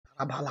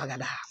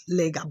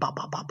Lega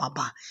baba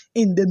baba.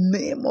 In the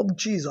name of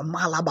Jesus,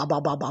 mala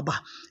baba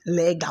baba.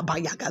 Lega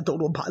bayaka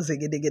toro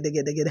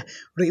bazegedegedegede.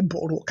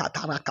 Reboro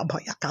kataraka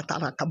bayaka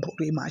taraka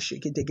borima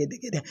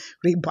shegedegedegede.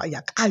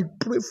 Rebayak. I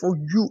pray for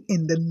you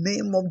in the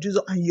name of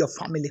Jesus and your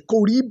family.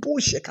 Koribo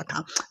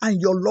shekata and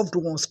your loved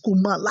ones.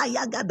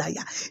 Kumalaya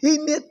gadaya.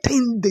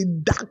 Anything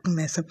the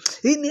darkness,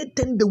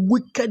 anything the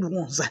wicked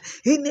ones,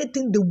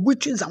 anything the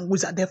witches and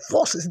wizards, the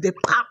forces, the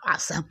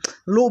powers,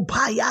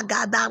 Lobaya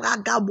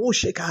gadaraga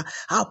bosheka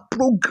are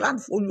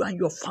programmed for you and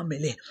your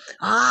family.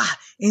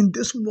 In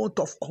this month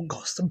of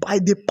August, by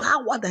the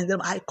power that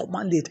I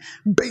command it,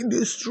 be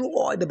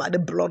destroyed by the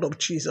blood of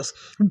Jesus.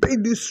 Be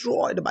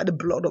destroyed by the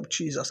blood of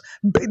Jesus.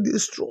 Be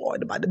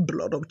destroyed by the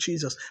blood of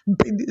Jesus.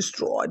 Be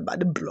destroyed by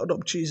the blood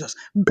of Jesus.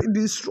 Be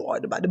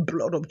destroyed by the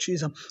blood of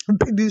Jesus.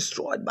 Be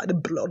destroyed by the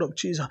blood of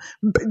Jesus.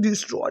 Be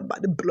destroyed by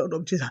the blood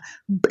of Jesus.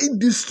 Be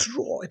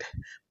destroyed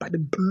by the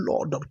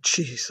blood of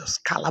Jesus.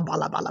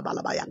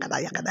 Kalabalabalabala yagada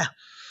yagada.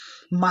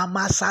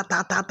 Mama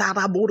sata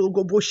tatara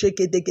borogo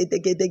bosheke dege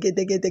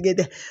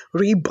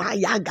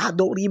ribaya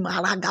gadori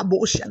maraga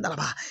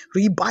boshandaba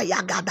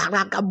ribaya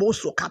gadaraga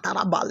boso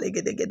kataraba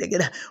lege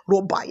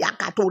robaya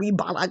katori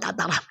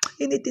baragadara.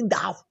 Anything that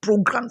have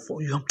programmed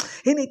for you,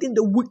 anything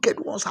the wicked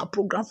ones have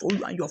programmed for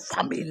you and your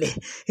family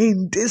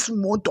in this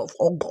month of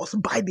August,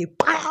 by the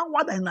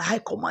power that I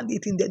command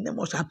it in the name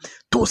of God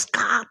to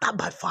scatter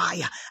by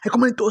fire. I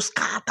command it to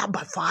scatter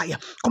by fire.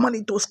 Command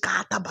it to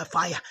scatter by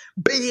fire.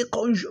 Be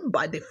consumed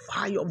by the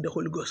fire of the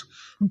Holy Ghost.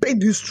 Be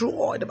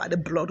destroyed by the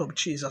blood of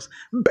Jesus.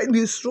 Be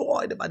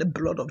destroyed by the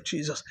blood of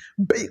Jesus.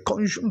 Be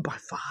consumed by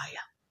fire.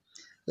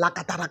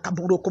 Anything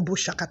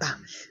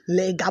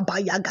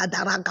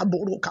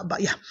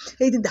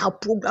that have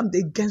programmed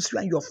against you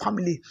and your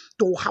family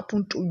to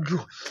happen to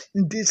you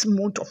in this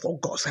month of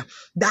August,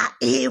 that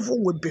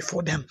evil will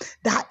befall them,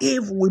 that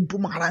evil will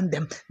boomerang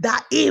them,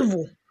 that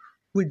evil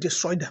will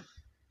destroy them.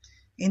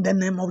 In the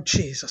name of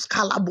Jesus.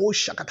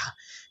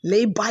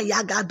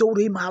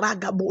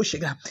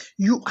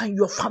 You and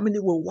your family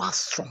will walk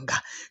stronger.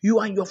 You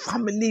and your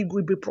family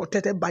will be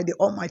protected by the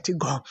Almighty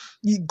God.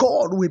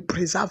 God will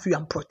preserve you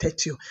and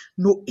protect you.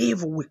 No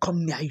evil will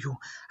come near you.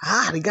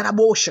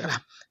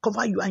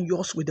 Cover you and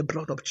yours with the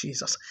blood of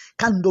Jesus.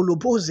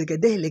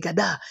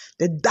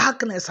 The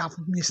darkness have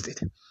missed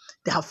it.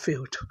 They have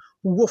failed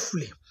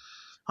woefully.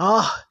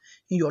 In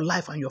your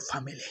life and your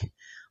family.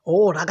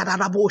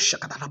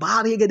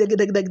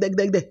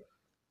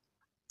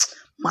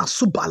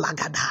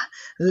 Masubalagada,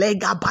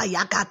 lega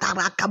bayagada,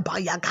 raka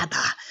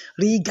bayagada,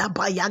 riga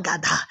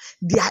bayagada.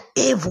 Their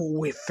evil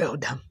will fail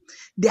them.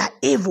 Their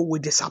evil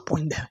will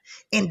disappoint them.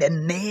 In the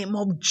name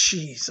of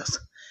Jesus.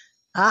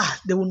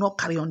 They will not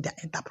carry on their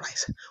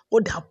enterprise.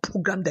 What they have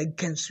programmed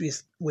against you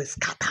will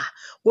scatter.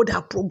 What they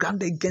have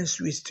programmed against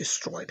you is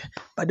destroyed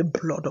by the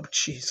blood of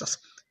Jesus.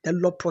 The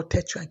Lord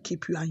protect you and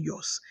keep you and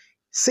yours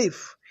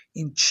safe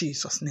in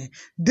Jesus' name.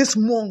 This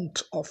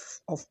month of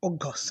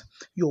August,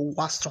 you'll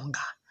walk stronger.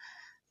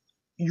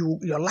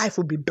 Your life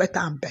will be better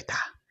and better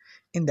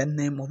in the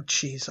name of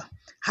Jesus.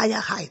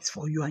 Higher heights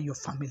for you and your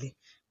family.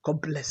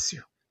 God bless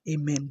you.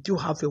 Amen. Do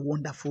have a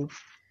wonderful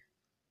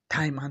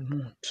time and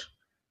month.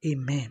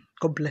 Amen.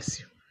 God bless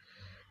you.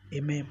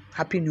 Amen.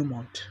 Happy new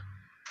month.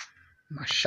 Mashallah.